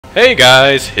Hey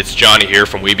guys, it's Johnny here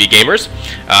from Weeby Gamers.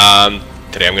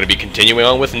 Today I'm going to be continuing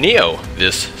on with Nioh,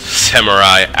 this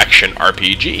samurai action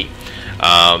RPG.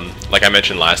 Like I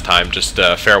mentioned last time, just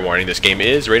fair warning, this game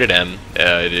is rated M.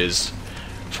 It is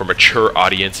for mature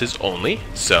audiences only,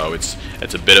 so it's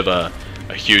a bit of a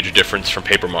huge difference from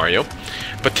Paper Mario.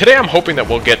 But today I'm hoping that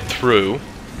we'll get through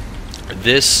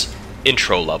this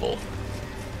intro level.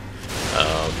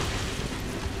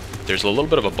 There's a little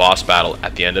bit of a boss battle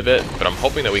at the end of it, but I'm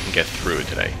hoping that we can get through it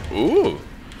today. Ooh!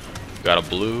 Got a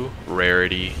blue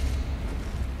rarity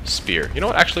spear. You know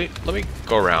what, actually, let me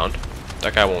go around.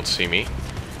 That guy won't see me,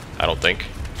 I don't think.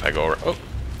 If I go around... Oh!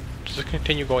 Does it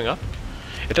continue going up?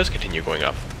 It does continue going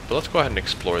up. But let's go ahead and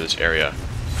explore this area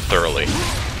thoroughly.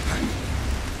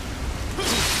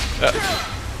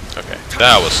 Okay,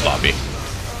 that was sloppy.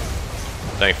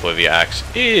 Thankfully the axe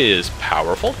is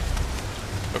powerful.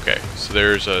 Okay, so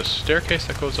there's a staircase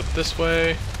that goes up this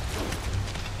way.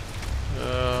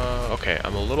 Okay,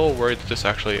 I'm a little worried that this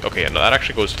actually... Okay, no, that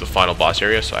actually goes to the final boss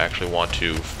area, so I actually want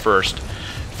to first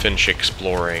finish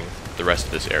exploring the rest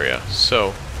of this area.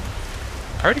 So,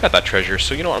 I already got that treasure,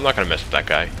 so you know what, I'm not going to mess with that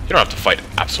guy. You don't have to fight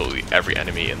absolutely every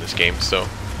enemy in this game, so...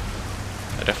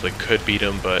 I definitely could beat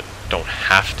him, but don't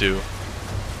have to.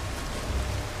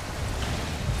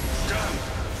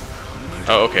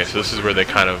 Oh, okay, so this is where they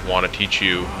kind of want to teach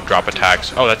you drop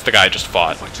attacks. Oh, that's the guy I just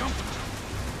fought.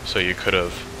 So you could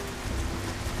have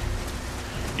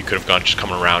gone just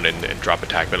coming around and drop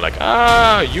attack, been like,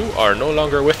 ah, you are no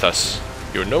longer with us.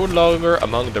 You're no longer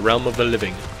among the realm of the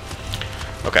living.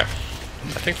 Okay,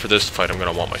 I think for this fight I'm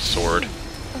gonna want my sword.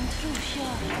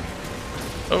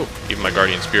 Oh, even my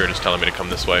guardian spirit is telling me to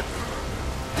come this way.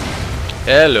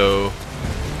 Hello.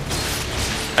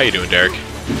 How you doing, Derrick?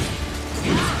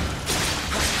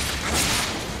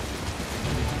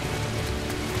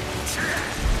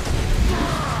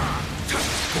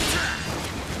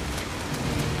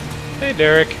 Hey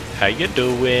Derrick, how you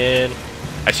doing?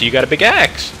 I see you got a big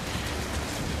axe.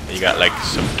 And you got like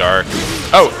some dark...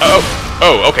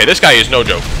 Oh, okay, this guy is no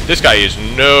joke. This guy is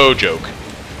no joke.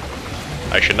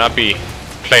 I should not be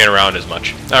playing around as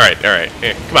much. Alright,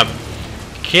 here, come on.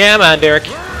 Come on, Derrick.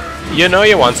 You know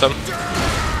you want some.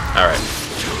 Alright.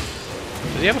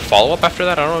 Does he have a follow-up after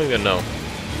that? I don't even know.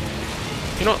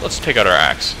 You know what, let's take out our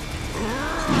axe.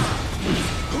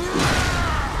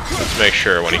 Let's make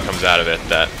sure when he comes out of it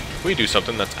that we do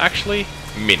something that's actually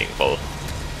meaningful.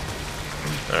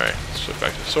 Alright, let's switch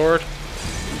back to the sword.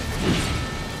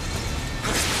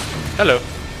 Hello.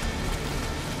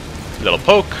 A little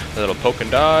poke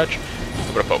and dodge. How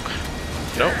about a poke?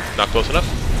 No, not close enough.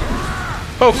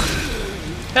 Poke!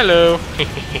 Hello!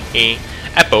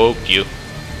 I poked you.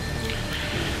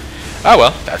 Ah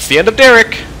well, that's the end of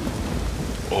Derrick.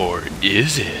 Or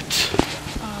is it?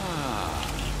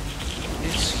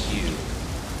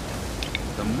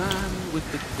 The man with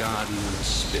the guardian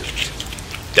spirit.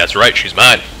 That's right, she's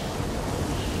mine.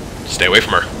 Stay away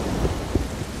from her.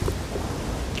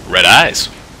 Red eyes.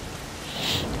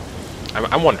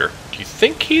 I wonder, do you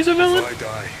think he's a villain? If I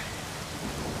die,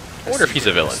 I wonder if he's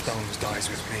a villain. Stones dies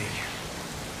with me.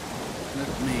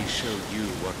 Let me show you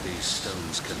what these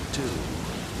stones can do.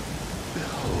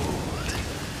 Behold.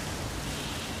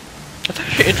 That's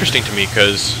actually interesting to me,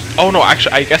 because... Oh no,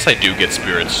 actually, I guess I do get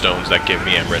spirit stones that give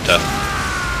me Amrita.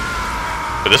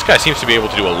 But this guy seems to be able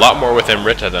to do a lot more with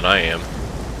Amrita than I am.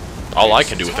 All I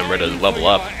can do with Amrita is level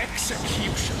up.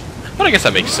 But I guess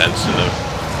that makes sense in the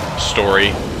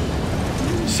story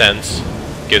sense.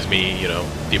 Gives me, you know,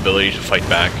 the ability to fight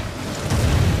back.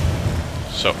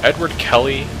 So Edward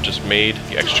Kelly just made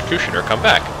the Executioner come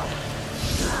back.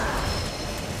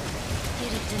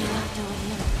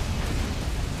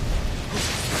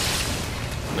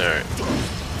 Alright.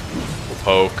 We'll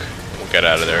poke. We'll get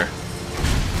out of there.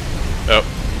 Oh.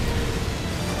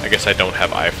 I guess I don't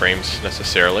have iframes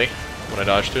necessarily when I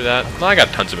dodge through that. Well, I got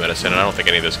tons of medicine and I don't think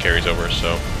any of this carries over,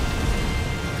 so...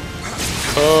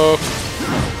 Poke.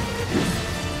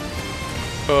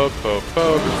 Poke, poke,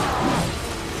 poke.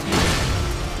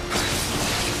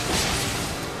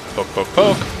 Poke, poke,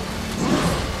 poke.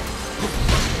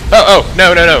 Oh,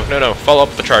 no. Follow up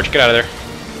with the charge. Get out of there.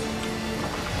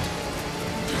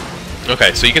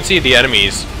 Okay, so you can see the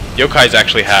enemies. Yokais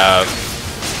actually have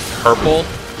purple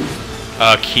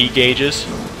key gauges.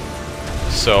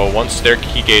 So once their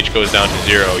key gauge goes down to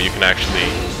 0, you can actually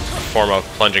perform a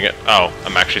plunging it. Oh,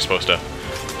 I'm actually supposed to.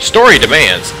 Story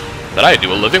demands that I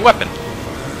do a living weapon.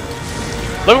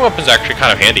 Living weapon's actually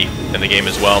kind of handy in the game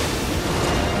as well.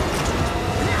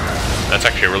 That's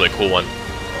actually a really cool one.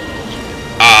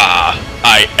 Ah,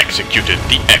 I executed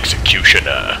the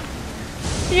Executioner.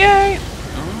 Yay!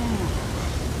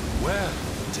 Oh, well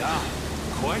Ah,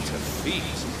 quite a feat.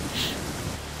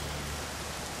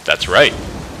 That's right.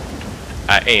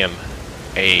 I am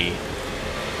a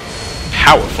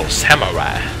powerful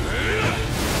samurai.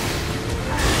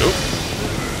 Oop.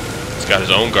 He's got his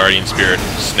own guardian spirit,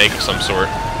 snake of some sort.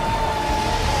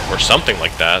 Or something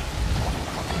like that.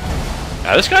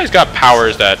 Now, this guy's got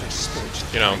powers that,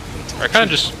 you know, are kind of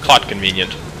just plot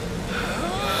convenient.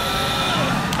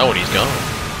 Oh, and he's gone.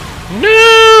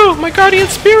 No! My guardian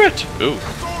spirit! Ooh.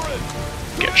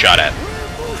 Get shot at.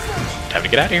 Time to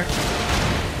get out of here.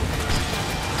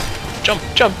 Jump,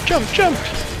 jump, jump, jump!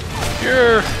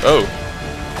 Here! Oh.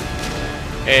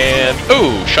 And,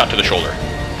 ooh, shot to the shoulder.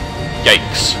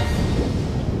 Yikes.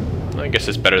 I guess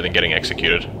it's better than getting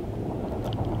executed.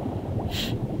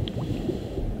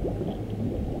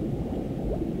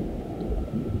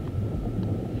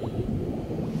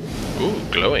 Ooh,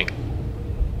 glowing.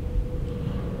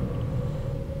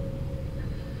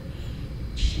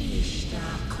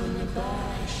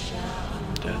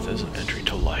 Death is an entry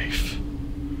to life.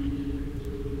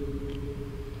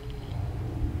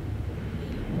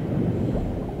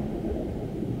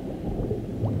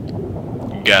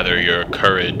 Gather your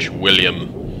courage,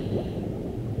 William.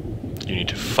 You need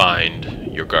to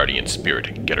find your guardian spirit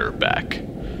and get her back.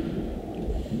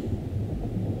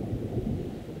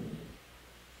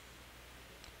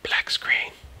 Black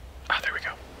screen. Ah, there we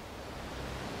go.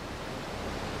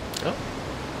 Oh.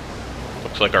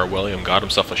 Looks like our William got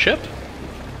himself a ship.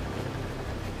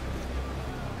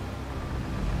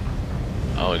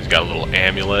 Oh, he's got a little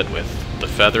amulet with the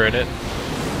feather in it.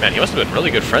 Man, he must have been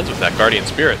really good friends with that guardian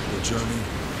spirit. The journey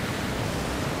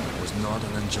was not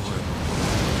an enjoyable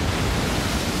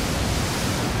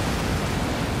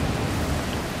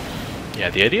one.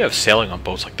 Yeah, the idea of sailing on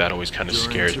boats like that always kind of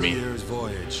scares me. Years'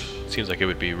 voyage, Seems like it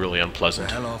would be really unpleasant.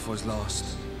 the Helloff was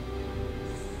lost.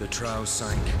 The trow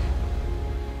sank,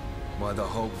 while the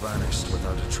hope vanished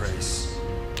without a trace.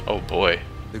 Oh boy.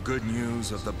 The good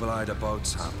news of the Blighter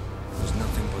boatshap was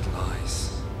nothing but lies.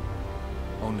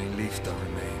 Only Liefde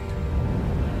remained.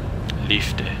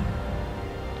 Liefde.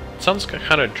 Sounds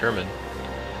kind of German.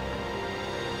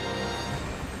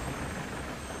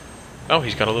 Oh,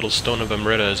 he's got a little stone of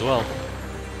Amrita as well.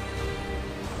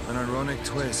 An ironic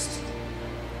twist.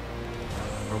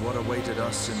 For what awaited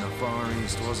us in the Far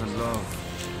East wasn't love.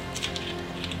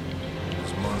 It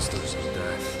was monsters of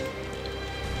death.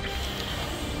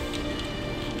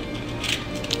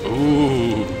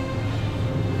 Ooh.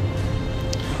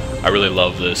 I really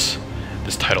love this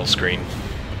title screen.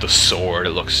 With the sword,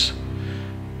 it looks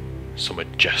so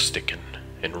majestic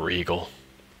and regal.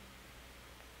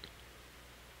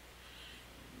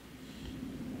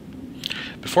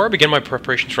 Before I begin my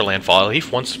preparations for landfall, I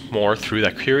leaf once more through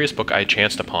that curious book I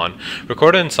chanced upon.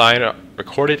 Recorded inside are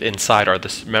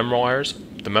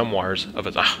the memoirs of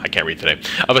a, I can't read today,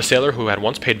 of a sailor who had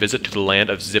once paid visit to the land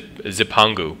of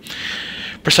Zipangu.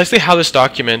 Precisely how this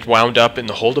document wound up in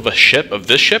the hold of this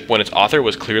ship when its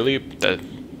author clearly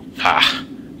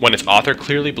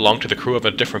belonged to the crew of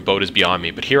a different boat is beyond me,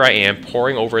 but here I am,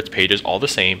 poring over its pages all the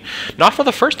same. Not for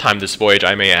the first time this voyage,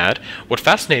 I may add. What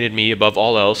fascinated me above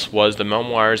all else was the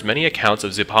memoir's many accounts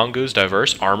of Zipangu's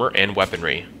diverse armor and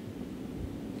weaponry.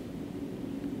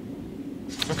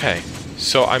 Okay,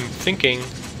 so I'm thinking,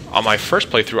 on my first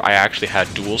playthrough I actually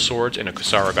had dual swords and a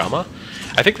Kusarigama.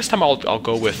 I think this time I'll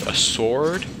go with a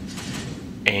sword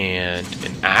and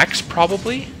an axe,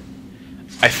 probably.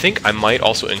 I think I might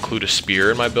also include a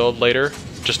spear in my build later,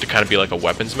 just to kind of be like a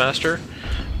weapons master.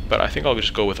 But I think I'll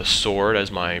just go with a sword as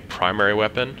my primary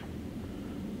weapon.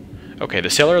 Okay,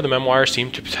 the sailor of the memoir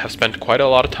seemed to have spent quite a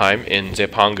lot of time in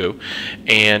Zipangu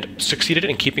and succeeded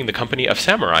in keeping the company of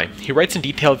samurai. He writes in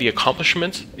detail the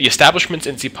establishments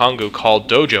in Zipangu called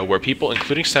dojo, where people,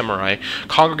 including samurai,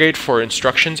 congregate for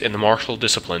instructions in the martial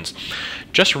disciplines.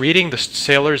 Just reading the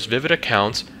sailor's vivid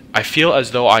accounts, I feel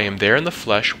as though I am there in the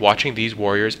flesh watching these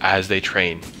warriors as they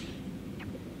train.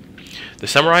 The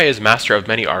samurai is master of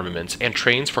many armaments and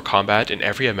trains for combat in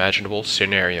every imaginable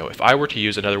scenario. If I were to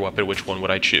use another weapon, which one would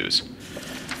I choose?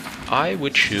 I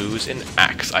would choose an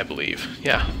axe, I believe.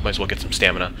 Yeah, might as well get some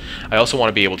stamina. I also want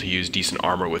to be able to use decent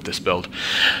armor with this build.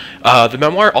 The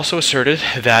memoir also asserted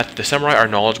that the samurai are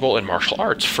knowledgeable in martial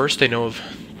arts. First, they know of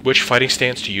which fighting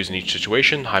stance to use in each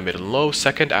situation, high, mid, and low.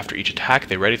 Second, after each attack,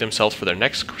 they ready themselves for their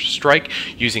next strike,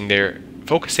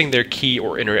 focusing their ki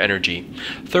or inner energy.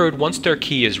 Third, once their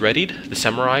ki is readied, the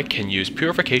samurai can use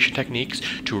purification techniques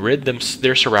to rid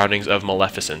their surroundings of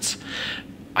maleficence.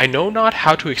 I know not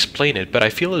how to explain it, but I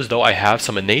feel as though I have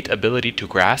some innate ability to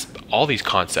grasp all these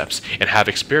concepts and have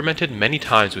experimented many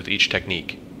times with each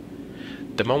technique.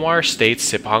 The memoir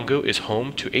states Sipangu is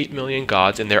home to 8 million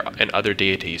gods and other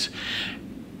deities.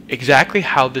 Exactly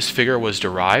how this figure was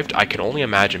derived, I can only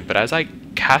imagine, but as I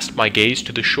cast my gaze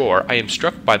to the shore, I am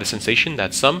struck by the sensation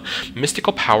that some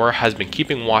mystical power has been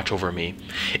keeping watch over me.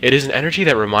 It is an energy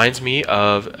that reminds me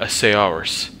of a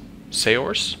Seors.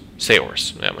 Seors?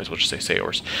 Seors. Yeah, I might as well just say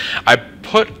Seors. I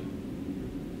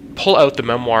pull out the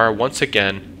memoir once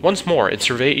more, and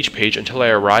survey each page until I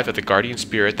arrive at the guardian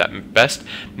spirit that best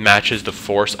matches the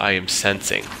force I am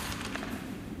sensing.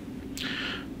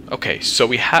 Okay, so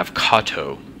we have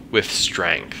Kato with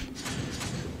strength,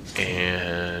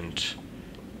 and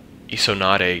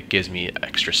Isonade gives me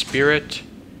extra spirit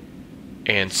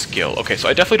and skill. Okay, so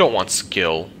I definitely don't want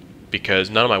skill, because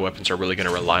none of my weapons are really going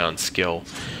to rely on skill.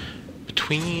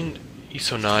 Between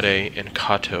Isonade and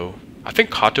Kato, I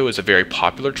think Kato is a very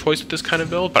popular choice with this kind of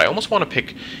build, but I almost want to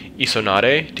pick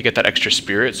Isonade to get that extra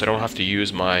spirit, so I don't have to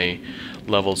use my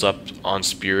levels up on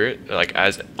spirit, like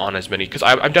as many, because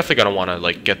I'm definitely going to want to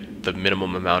like get the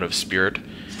minimum amount of spirit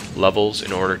levels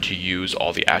in order to use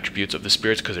all the attributes of the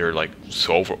spirits, because they're like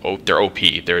they're OP.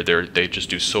 They just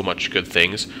do so much good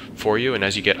things for you, and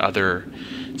as you get other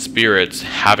spirits,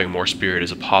 having more spirit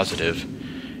is a positive.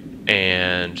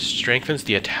 And strengthens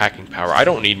the attacking power. I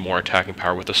don't need more attacking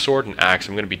power. With a sword and axe,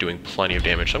 I'm going to be doing plenty of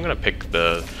damage, so I'm going to pick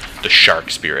the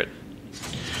shark spirit.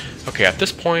 Okay, at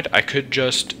this point, I could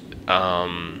just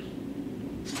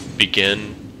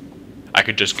begin. I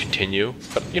could just continue,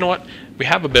 but you know what? We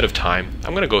have a bit of time.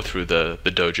 I'm going to go through the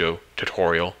dojo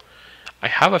tutorial. I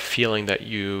have a feeling that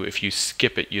if you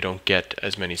skip it, you don't get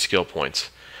as many skill points.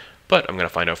 But I'm going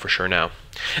to find out for sure now.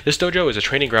 This dojo is a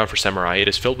training ground for samurai. It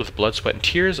is filled with blood, sweat, and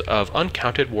tears of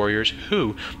uncounted warriors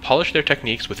who polish their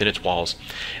techniques within its walls.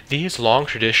 These long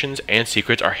traditions and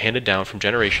secrets are handed down from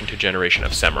generation to generation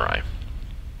of samurai.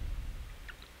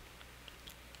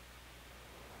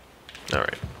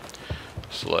 Alright,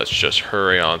 so let's just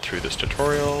hurry on through this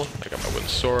tutorial. I got my wooden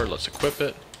sword, let's equip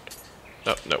it.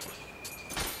 Oh, no.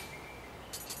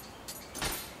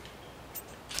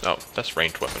 Oh, that's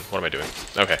ranged weapon. What am I doing?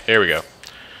 Okay, here we go.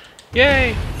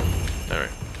 Yay!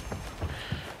 Alright.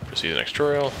 Proceed to the next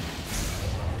tutorial.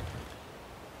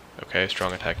 Okay,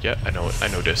 strong attack. Yeah, I know it. I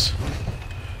know this.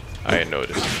 I know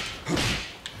this.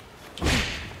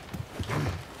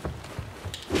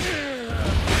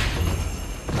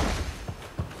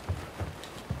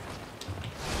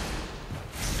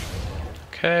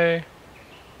 Okay.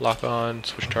 Lock on,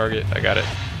 switch target. I got it.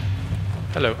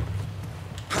 Hello.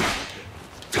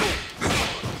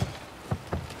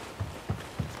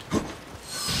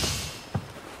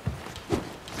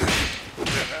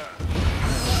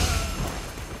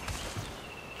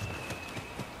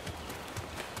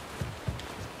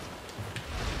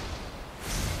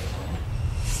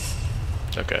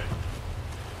 Okay.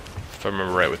 If I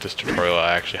remember right with this tutorial,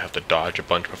 I actually have to dodge a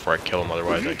bunch before I kill him,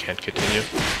 otherwise I can't continue.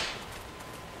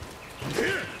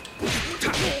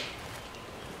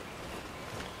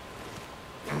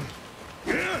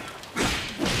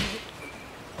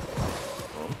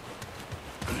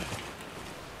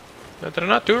 Did I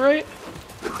not do it right?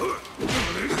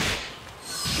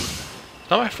 It's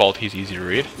not my fault he's easy to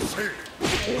read.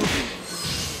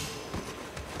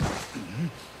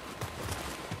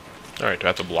 Alright, do I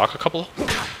have to block a couple?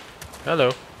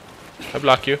 Hello. I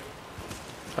block you.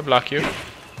 I block you.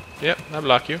 Yep, I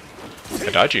block you. I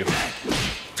dodge you. Do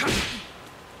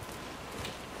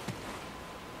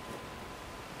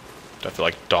I have to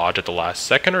like dodge at the last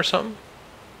second or something?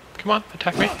 Come on,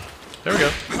 attack me. There we go.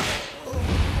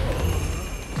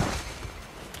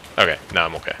 Okay, now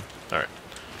I'm okay. Alright.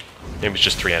 Maybe it's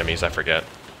just 3 enemies, I forget.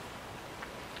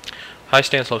 High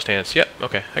stance, low stance. Yep,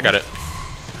 okay, I got it.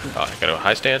 Oh, I gotta go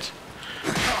high stance.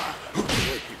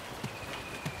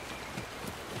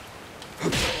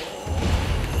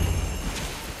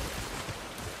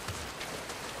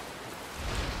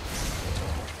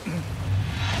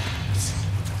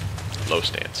 Low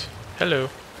stance. Hello.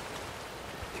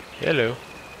 Hello.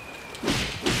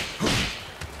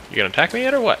 You gonna attack me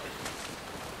yet or what?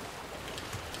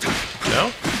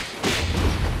 No?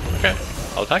 Okay,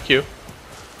 I'll attack you.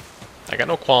 I got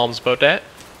no qualms about that.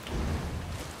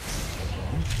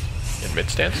 In mid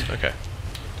stance? Okay.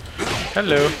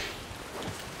 Hello.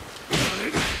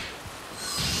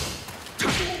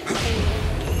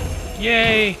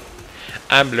 Yay!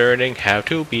 I'm learning how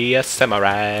to be a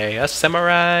samurai, a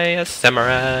samurai, a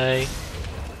samurai.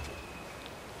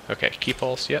 Okay, key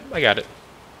pulse. Yep, I got it.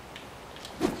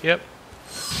 Yep.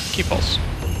 Key pulse.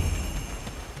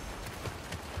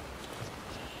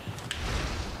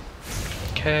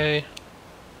 Okay.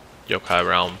 Yokai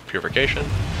realm purification.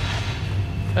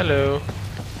 Hello.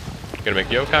 You gonna make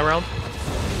yokai realm?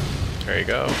 There you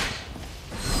go.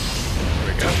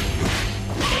 There we go.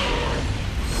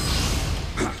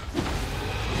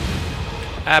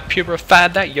 I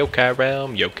purified that yokai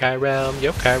realm, yokai realm,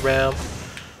 yokai realm.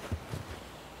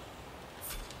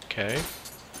 Okay.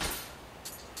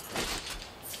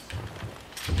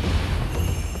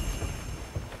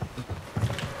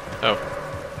 Oh.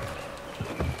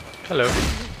 Hello.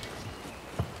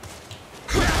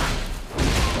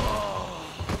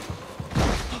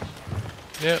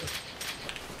 Yep.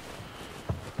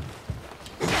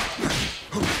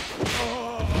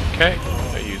 Okay.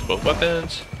 I use both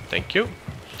weapons. Thank you.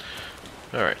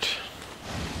 Alright.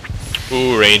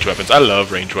 Ooh, range weapons. I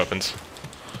love range weapons.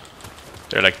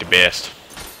 They're like the best.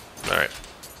 Alright.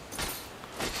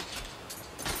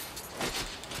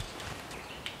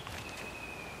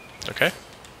 Okay.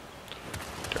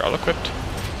 They're all equipped.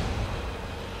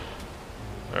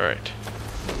 Alright.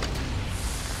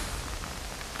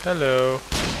 Hello.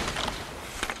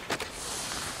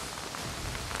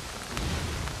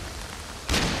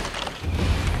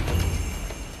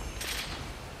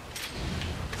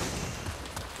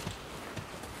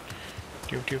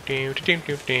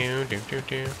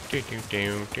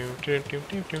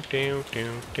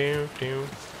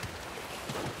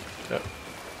 Oh.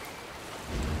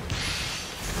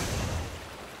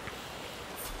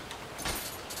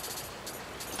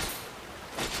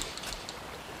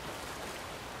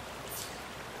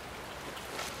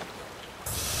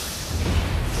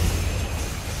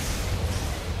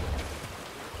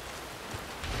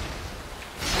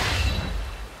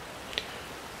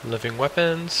 Living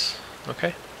weapons.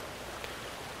 Okay.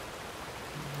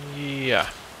 Yeah.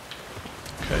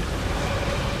 Okay.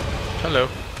 Hello.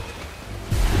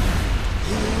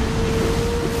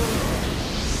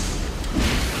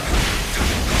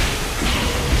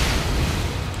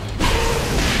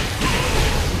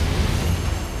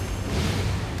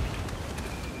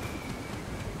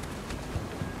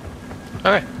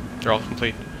 Okay. They're all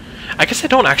complete. I guess I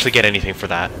don't actually get anything for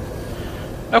that.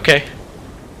 Okay.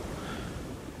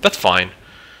 That's fine.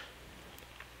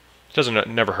 It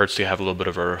never hurts to have a little bit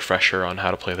of a refresher on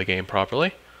how to play the game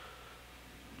properly.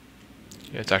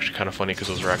 It's actually kind of funny because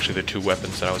those are actually the two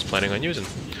weapons that I was planning on using.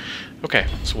 Okay,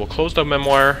 so we'll close the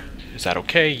memoir. Is that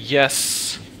okay?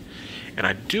 Yes. And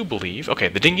I do believe... Okay,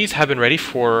 the dinghies have been ready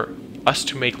for us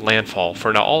to make landfall.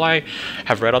 For now, all I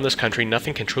have read on this country,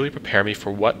 nothing can truly prepare me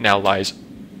for what now lies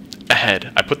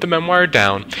ahead. I put the memoir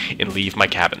down and leave my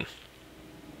cabin.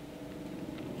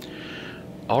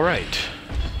 Alright.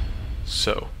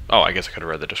 So... Oh, I guess I could have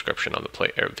read the description on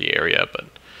the area, but...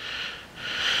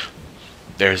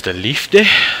 There's the Liefde.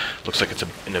 Looks like it's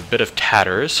in a bit of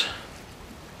tatters.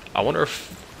 I wonder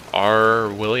if our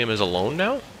William is alone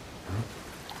now?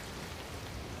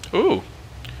 Ooh.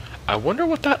 I wonder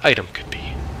what that item could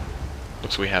be.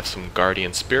 Looks like we have some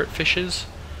guardian spirit fishes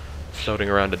floating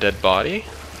around a dead body.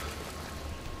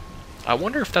 I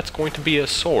wonder if that's going to be a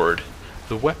sword,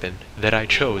 the weapon that I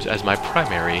chose as my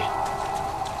primary.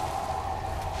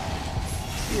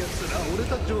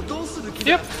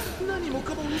 Yep.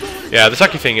 Yeah, the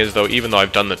sucky thing is, though, even though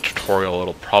I've done the tutorial,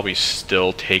 it'll probably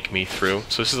still take me through.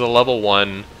 So this is a level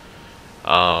 1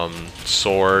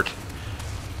 sword.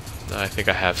 I think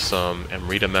I have some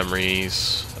Amrita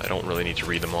memories. I don't really need to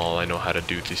read them all. I know how to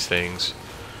do these things.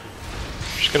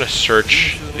 I'm just going to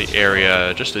search the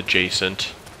area just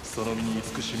adjacent.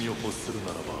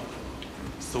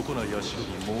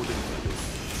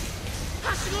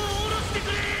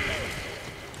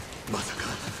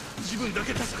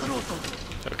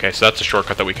 Okay, so that's a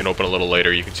shortcut that we can open a little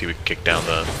later. You can see we can kick down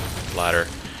the ladder.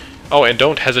 Oh, and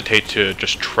don't hesitate to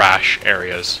just trash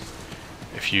areas.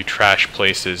 If you trash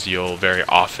places, you'll very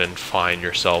often find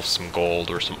yourself some gold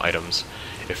or some items.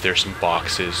 If there's some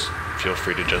boxes, feel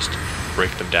free to just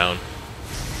break them down.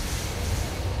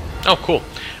 Oh, cool.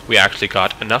 We actually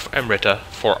got enough Amrita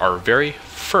for our very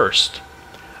first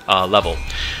level.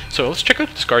 So let's check out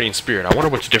this Guardian Spirit. I wonder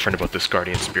what's different about this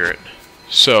Guardian Spirit.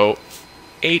 So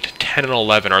 8, 10, and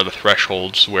 11 are the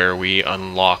thresholds where we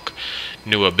unlock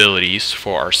new abilities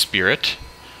for our spirit.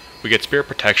 We get spirit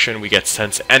protection, we get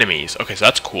sense enemies. Okay, so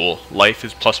that's cool. Life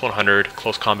is plus 100,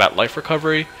 close combat life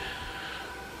recovery.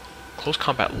 Close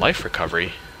combat life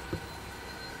recovery.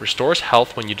 Restores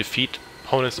health when you defeat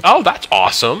opponents. Oh, that's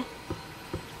awesome!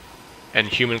 And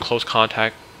human close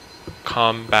contact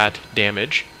combat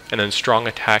damage. And then strong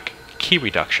attack key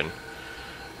reduction.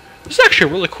 This is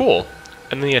actually really cool.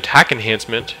 And then the attack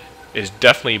enhancement is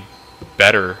definitely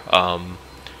better. Oh,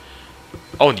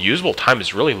 and the usable time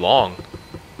is really long.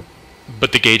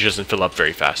 But the gauge doesn't fill up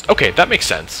very fast. Okay, that makes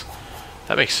sense.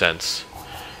 That makes sense.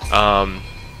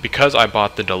 Because I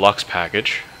bought the deluxe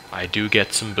package, I do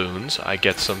get some boons. I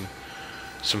get some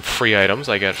free items.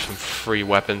 I get some free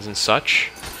weapons and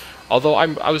such. Although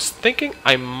I was thinking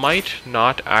I might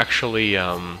not actually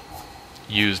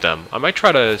use them. I might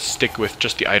try to stick with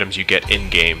just the items you get in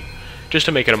game, just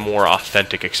to make it a more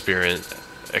authentic experience.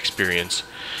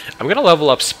 I'm gonna level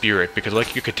up Spirit because,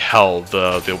 like you could tell,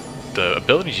 the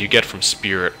abilities you get from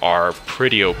Spirit are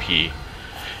pretty OP.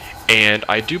 And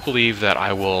I do believe that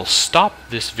I will stop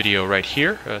this video right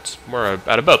here. We're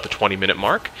at about the 20-minute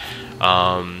mark.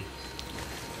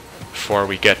 Before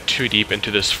we get too deep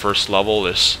into this first level,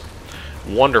 this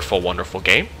wonderful, wonderful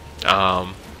game.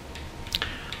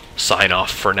 Sign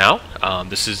off for now.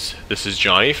 This is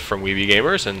Johnny from Weeby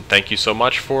Gamers, and thank you so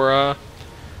much for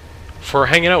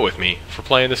hanging out with me, for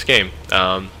playing this game.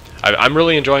 I'm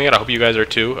really enjoying it. I hope you guys are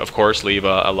too. Of course, leave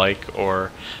a like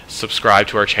or subscribe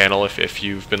to our channel if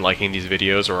you've been liking these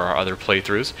videos or our other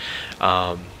playthroughs.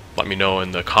 Let me know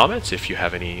in the comments if you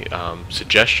have any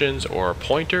suggestions or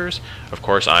pointers. Of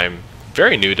course, I'm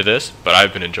very new to this, but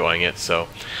I've been enjoying it, so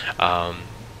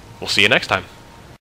we'll see you next time.